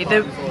know why,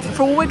 the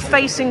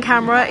forward-facing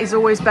camera is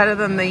always better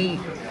than the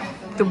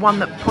one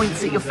that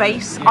points at your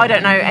face. I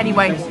don't know,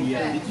 anyway.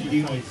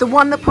 The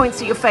one that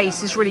points at your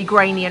face is really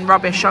grainy and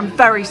rubbish. I'm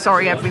very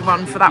sorry,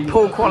 everyone, for that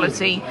poor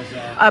quality.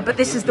 But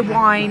this is the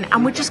wine,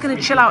 and we're just going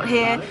to chill out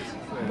here.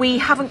 We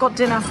haven't got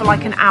dinner for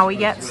like an hour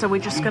yet, so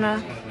we're just going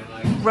to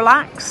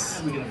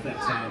relax.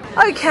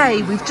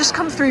 Okay, we've just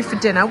come through for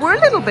dinner. We're a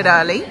little bit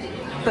early,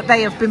 but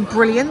they have been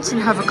brilliant and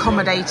have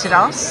accommodated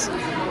us.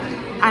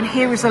 And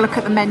here is a look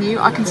at the menu.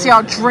 I can see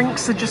our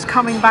drinks are just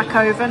coming back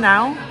over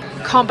now.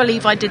 Can't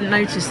believe I didn't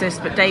notice this,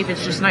 but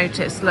David's just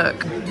noticed.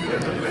 Look,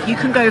 you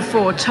can go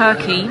for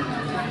turkey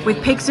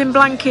with pigs in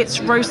blankets,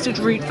 roasted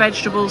root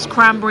vegetables,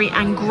 cranberry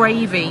and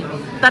gravy.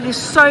 That is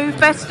so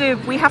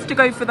festive. We have to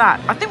go for that.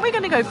 I think we're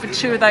going to go for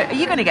 2 of those. Are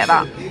you going to get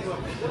that?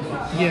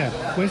 Yeah,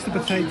 where's the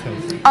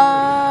potatoes?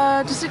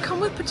 Does it come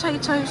with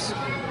potatoes?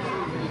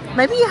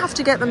 Maybe you have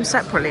to get them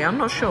separately. I'm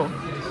not sure.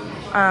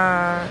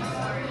 I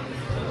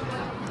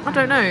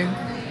don't know.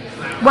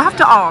 We'll have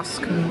to ask,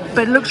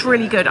 but it looks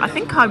really good. I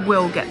think I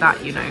will get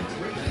that, you know.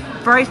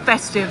 Very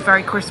festive,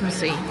 very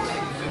Christmassy.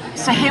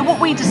 So here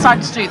what we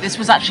decided to do, this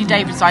was actually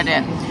David's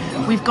idea.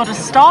 We've got a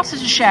starter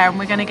to share and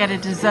we're going to get a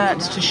dessert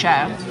to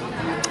share.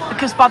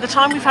 Because by the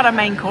time we've had our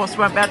main course, we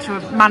won't be able to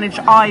manage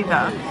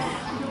either.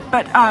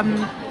 But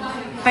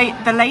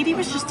the lady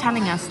was just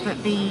telling us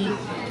that the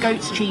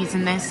goat's cheese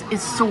in this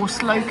is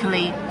sourced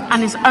locally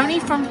and is only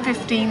from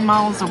 15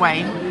 miles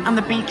away. And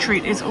the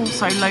beetroot is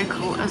also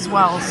local as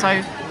well.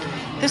 So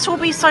this will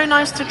be so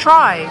nice to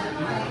try.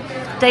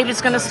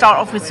 David's going to start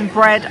off with some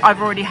bread.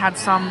 I've already had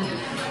some.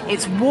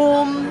 It's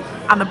warm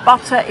and the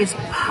butter is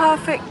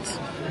perfect,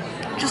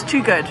 just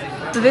too good.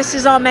 So this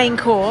is our main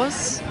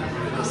course.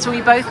 So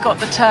we both got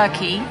the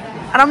turkey,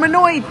 and I'm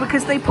annoyed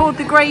because they poured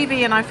the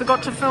gravy and I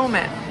forgot to film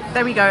it.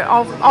 There we go.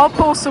 I'll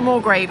pour some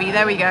more gravy.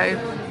 There we go.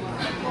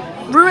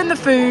 Ruin the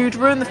food.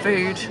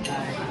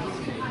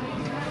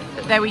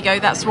 But there we go.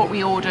 That's what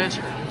we ordered,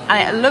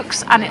 and it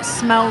looks and it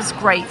smells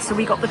great. So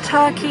we got the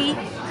turkey,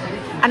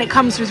 and it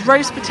comes with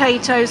roast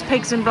potatoes,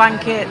 pigs in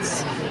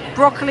blankets,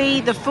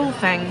 broccoli, the full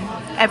thing,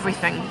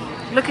 everything.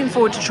 Looking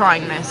forward to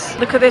trying this.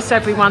 Look at this,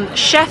 everyone.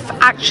 Chef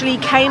actually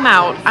came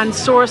out and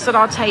saw us at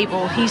our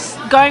table. He's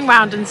going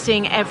round and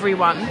seeing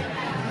everyone.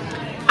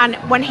 And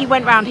when he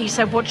went round, he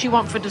said, "What do you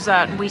want for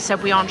dessert?" And we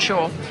said, "We aren't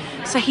sure."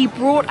 So he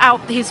brought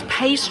out his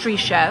pastry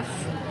chef,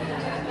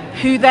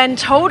 who then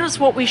told us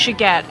what we should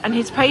get. And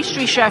his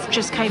pastry chef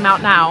just came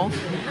out now.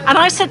 And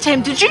I said to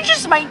him, "Did you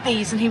just make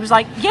these?" And he was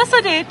like, "Yes, I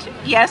did.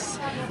 Yes."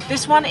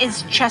 This one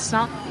is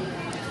chestnut.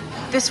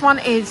 This one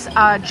is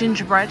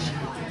gingerbread.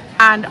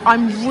 And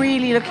I'm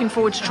really looking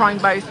forward to trying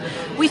both.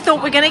 We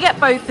thought we're going to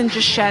get both and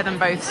just share them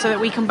both so that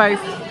we can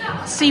both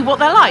see what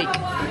they're like.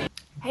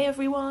 Hey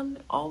everyone,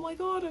 oh my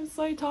god, I'm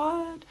so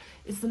tired.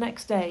 It's the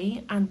next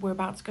day and we're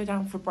about to go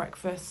down for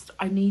breakfast.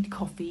 I need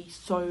coffee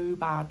so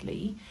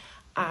badly,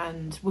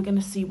 and we're going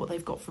to see what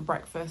they've got for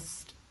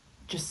breakfast,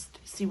 just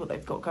see what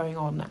they've got going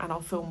on, and I'll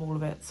film all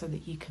of it so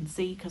that you can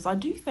see, because I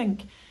do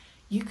think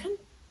you can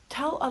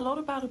tell a lot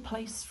about a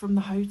place from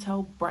the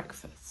hotel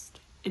breakfast.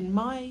 In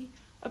my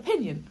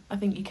opinion, I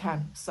think you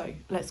can, so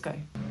let's go.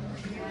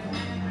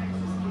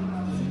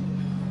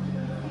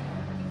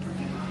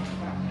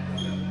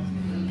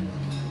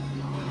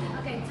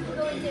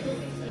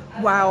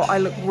 Wow, I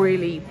look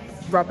really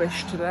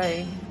rubbish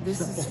today. This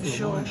is for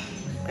sure.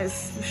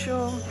 It's for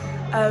sure.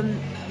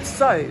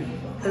 So,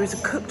 there is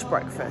a cooked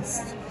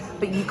breakfast,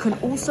 but you can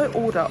also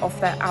order off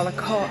their a la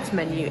carte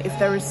menu if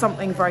there is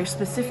something very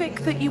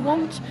specific that you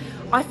want.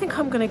 I think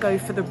I'm going to go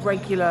for the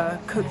regular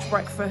cooked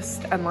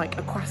breakfast and like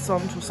a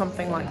croissant or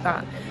something like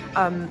that.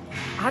 I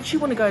actually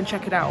want to go and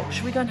check it out.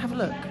 Should we go and have a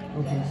look?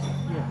 Okay,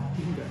 yeah,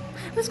 you can go.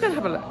 Let's go and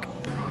have a look.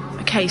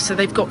 Okay, so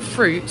they've got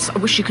fruits. I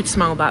wish you could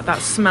smell that.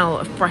 That smell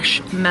of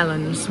fresh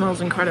melon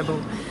smells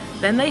incredible.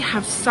 Then they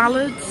have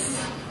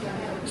salads,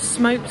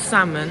 smoked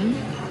salmon,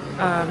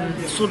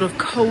 sort of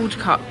cold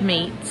cut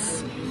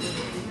meats,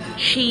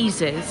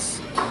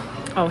 cheeses.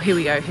 Oh, here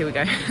we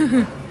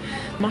go.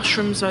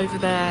 Mushrooms over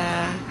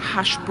there,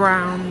 hash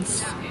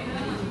browns,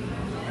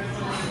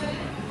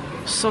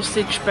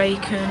 sausage,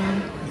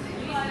 bacon.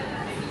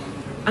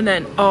 And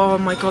then, oh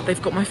my god,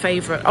 they've got my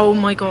favourite. Oh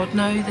my god,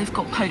 no, they've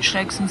got poached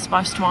eggs and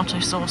spiced tomato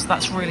sauce.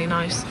 That's really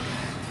nice.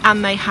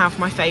 And they have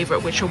my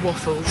favourite, which are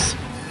waffles.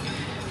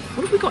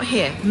 What have we got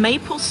here?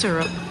 Maple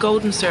syrup,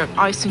 golden syrup,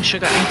 icing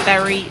sugar, and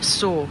berry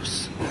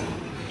sauce.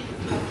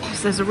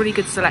 So there's a really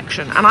good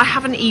selection. And I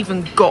haven't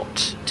even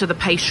got to the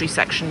pastry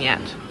section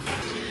yet.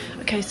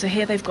 Okay, so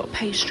here they've got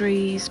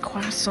pastries,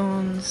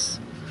 croissants,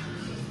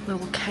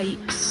 little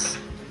cakes.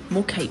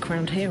 More cake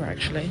around here,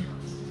 actually.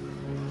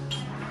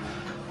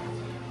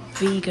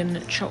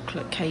 Vegan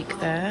chocolate cake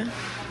there.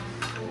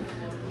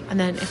 And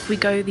then if we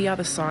go the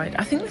other side,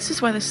 I think this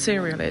is where the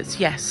cereal is.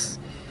 Yes.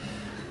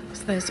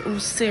 So there's all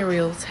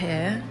cereals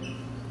here.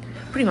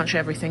 Pretty much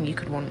everything you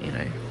could want, you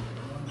know.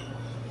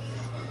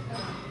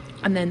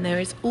 And then there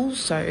is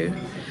also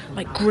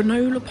like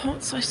granola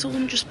pots. I saw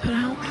them just put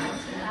out.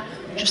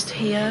 Just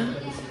here.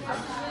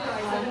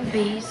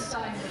 These.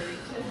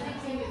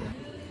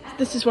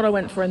 This is what I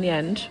went for in the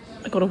end.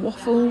 I got a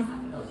waffle.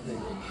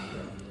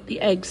 The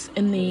eggs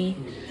in the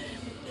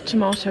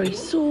tomatoey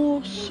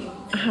sauce,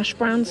 hash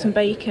browns, some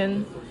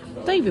bacon.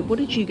 David, what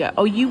did you get?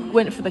 Oh, you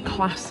went for the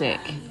classic.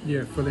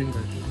 Yeah, full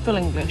English. Full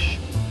English.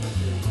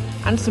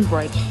 And some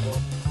bread.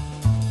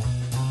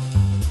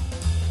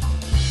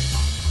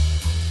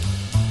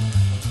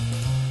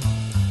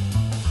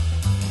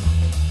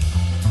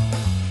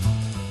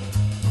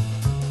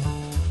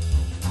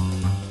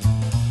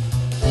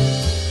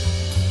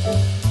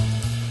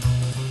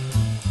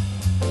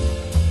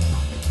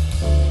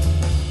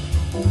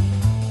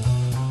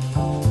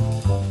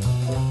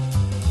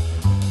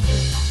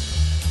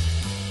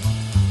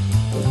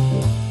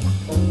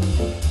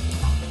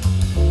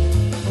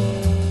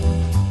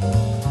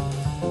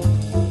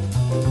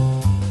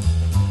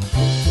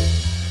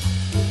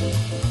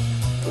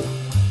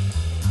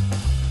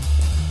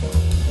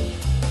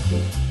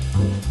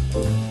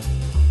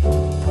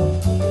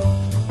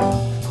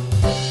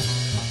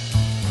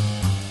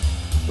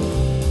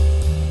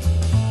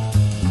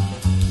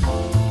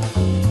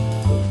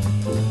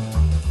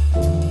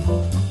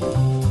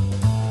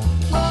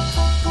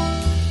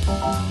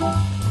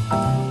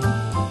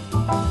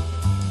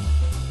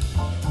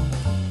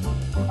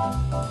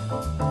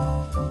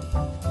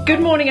 Good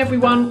morning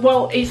everyone.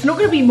 Well, it's not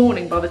going to be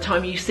morning by the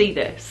time you see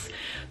this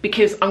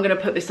because I'm going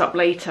to put this up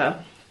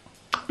later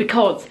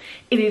because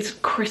it is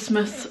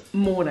Christmas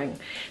morning.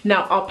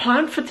 Now, our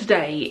plan for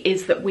today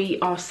is that we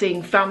are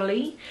seeing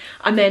family,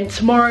 and then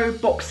tomorrow,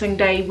 Boxing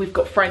Day, we've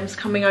got friends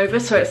coming over,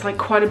 so it's like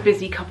quite a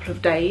busy couple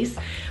of days.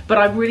 But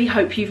I really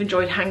hope you've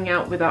enjoyed hanging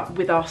out with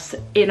us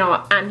in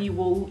our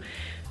annual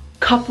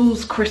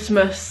couples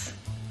Christmas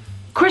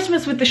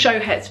with the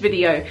Shohets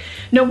video.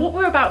 Now, what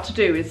we're about to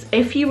do is,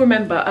 if you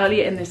remember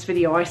earlier in this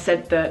video, I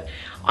said that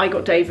I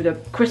got David a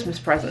Christmas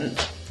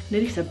present.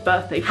 Nearly said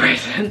birthday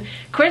present,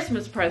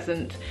 Christmas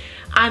present,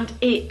 and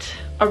it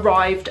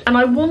arrived, and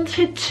I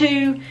wanted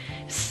to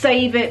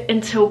save it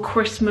until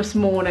Christmas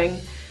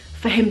morning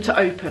for him to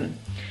open.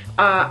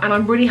 And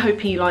I'm really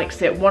hoping he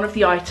likes it. One of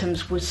the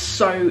items was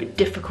so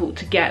difficult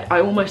to get,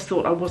 I almost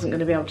thought I wasn't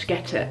going to be able to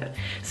get it.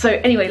 So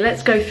anyway,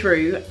 let's go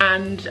through,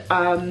 and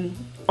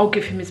I'll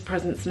give him his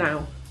presents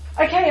now.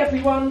 Okay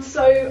everyone,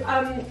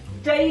 so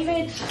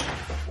David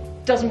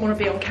doesn't want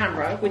to be on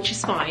camera, which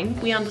is fine,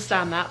 we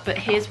understand that, but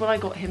here's what I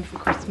got him for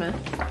Christmas.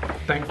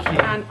 Thank you.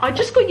 And I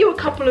just got you a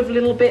couple of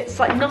little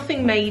bits, like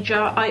nothing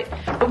major,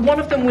 but one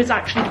of them was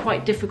actually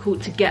quite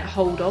difficult to get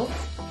hold of.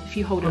 If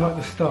you hold it, I like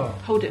the star.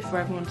 Hold it for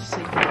everyone to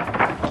see.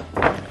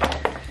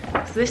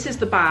 So this is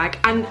the bag,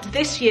 and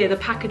this year the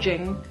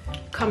packaging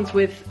comes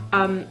with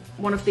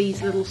one of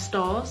these little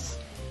stars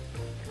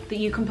that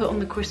you can put on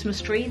the Christmas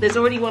tree. There's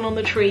already one on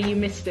the tree, you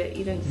missed it,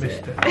 you didn't see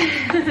it.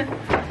 Missed it.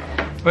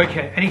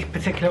 Okay, any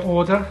particular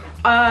order?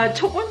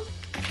 Top one.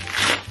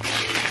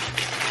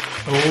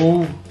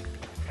 Oh.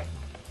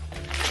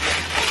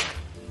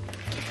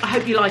 I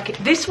hope you like it.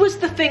 This was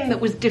the thing that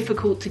was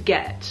difficult to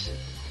get.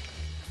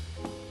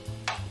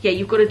 Yeah,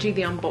 you've got to do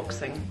the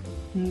unboxing.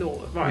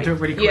 No, right. Do it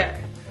really quick. Yeah.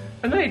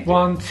 I know.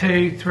 1,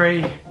 2,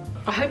 3.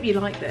 I hope you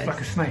like this. It's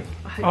like a snake.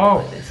 I hope you Oh,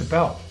 like this. it's a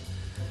belt.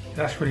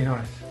 That's really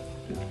nice.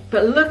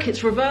 But look,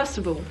 it's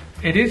reversible.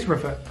 It is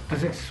revert.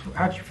 Does it?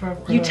 How do you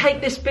reverse? You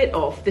take this bit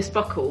off, this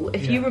buckle.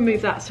 If you Yeah.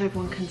 remove that so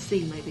everyone can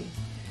see, maybe.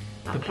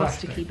 That The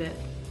plastic. plasticky bit.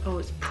 Oh,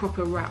 it's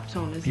proper wrapped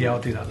on, isn't it? Yeah,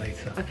 I'll do that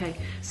later. Okay,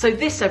 so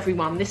this,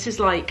 everyone, this is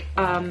like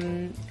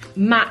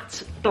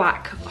matte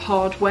black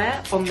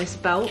hardware on this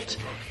belt.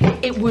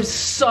 It was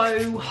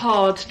so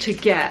hard to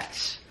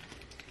get.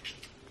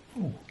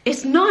 Ooh.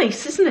 It's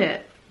nice, isn't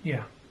it?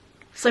 Yeah.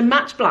 So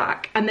matte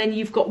black, and then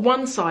you've got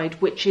one side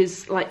which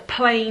is like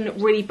plain,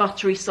 really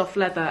buttery, soft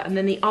leather, and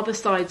then the other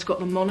side's got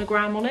the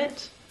monogram on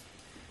it.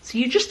 So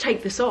you just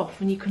take this off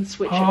and you can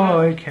switch it Oh,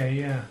 out. okay,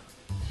 yeah.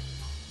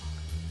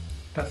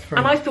 That's very.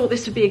 And I thought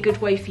this would be a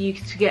good way for you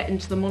to get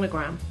into the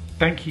monogram.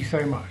 Thank you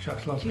so much.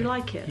 That's lovely. Do you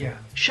like it? Yeah.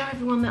 Show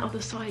everyone the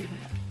other side of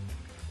it.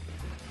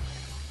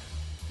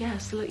 Yeah,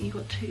 so look, you've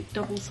got two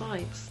double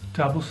sides.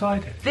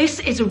 Double-sided. This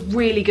is a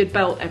really good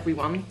belt,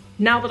 everyone.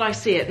 Now that I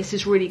see it, this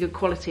is really good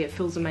quality. It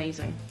feels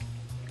amazing.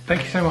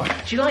 Thank you so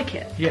much. Do you like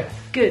it? Yes.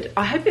 Good.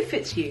 I hope it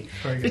fits you.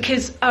 Very good.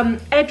 Because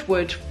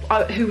Edward,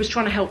 who was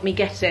trying to help me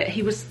get it,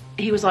 he was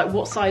like,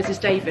 what size is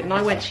David? And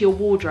I went to your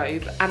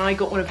wardrobe and I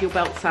got one of your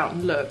belts out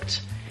and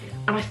looked.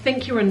 And I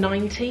think you're a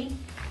 90.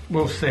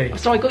 We'll see.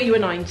 So I got you a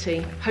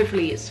 90.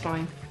 Hopefully it's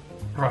fine.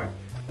 Right.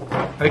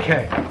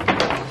 Okay.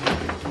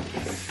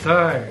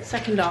 So,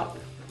 Second up.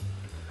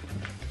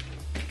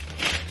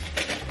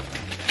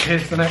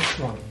 here's the next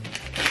one.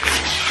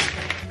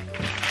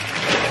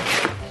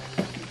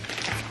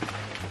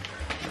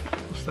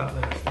 What's that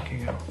there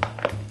sticking out?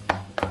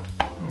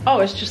 Oh,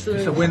 it's just a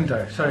It's a little...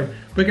 window. So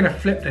we're going to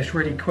flip this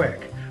really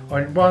quick.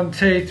 On 1,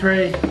 2,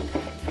 3.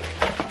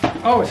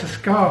 Oh, it's a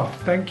scarf.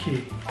 Thank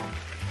you.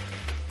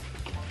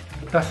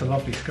 That's a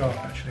lovely scarf,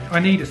 actually. I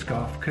need a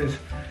scarf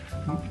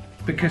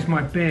because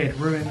my beard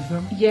ruins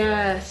them.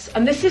 Yes,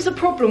 and this is a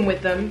problem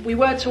with them. We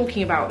were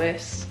talking about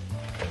this.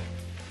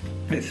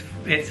 It's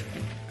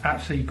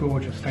absolutely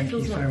gorgeous. Thank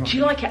you so much. Do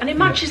you like it? And it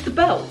matches the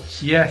belt.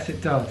 Yes,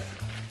 it does.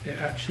 It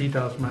actually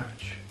does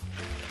match.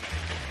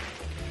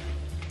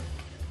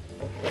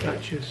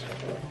 Matches.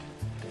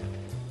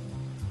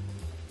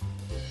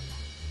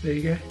 There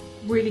you go.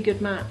 Really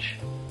good match.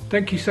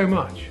 Thank you so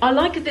much. I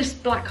like this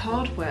black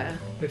hardware.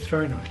 It's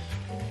very nice.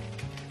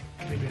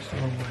 Maybe it's the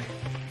wrong way.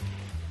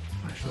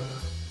 Actually,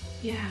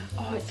 Yeah,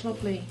 oh, it's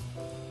lovely.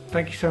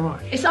 thank you so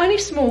much. It's only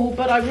small,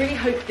 but I really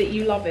hope that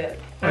you love it.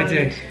 I do.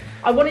 And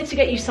I wanted to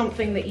get you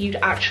something that you'd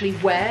actually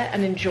wear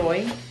and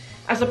enjoy,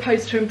 as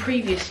opposed to in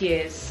previous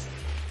years,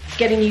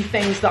 getting you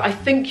things that I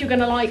think you're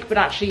gonna like, but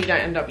actually you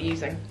don't end up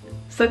using.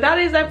 So that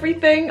is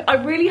everything. I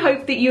really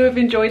hope that you have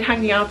enjoyed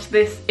hanging out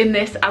in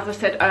this, as I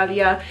said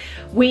earlier.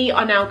 We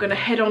are now gonna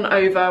head on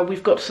over.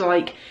 We've got to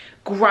like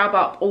grab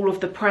up all of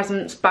the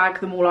presents, bag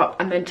them all up,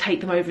 and then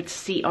take them over to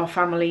see our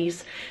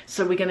families.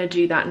 So we're going to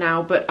do that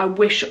now. But I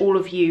wish all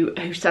of you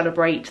who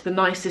celebrate the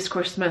nicest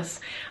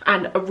Christmas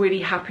and a really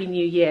happy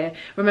new year.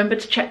 Remember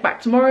to check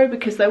back tomorrow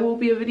because there will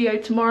be a video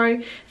tomorrow.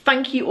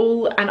 Thank you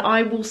all, and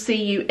I will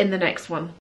see you in the next one.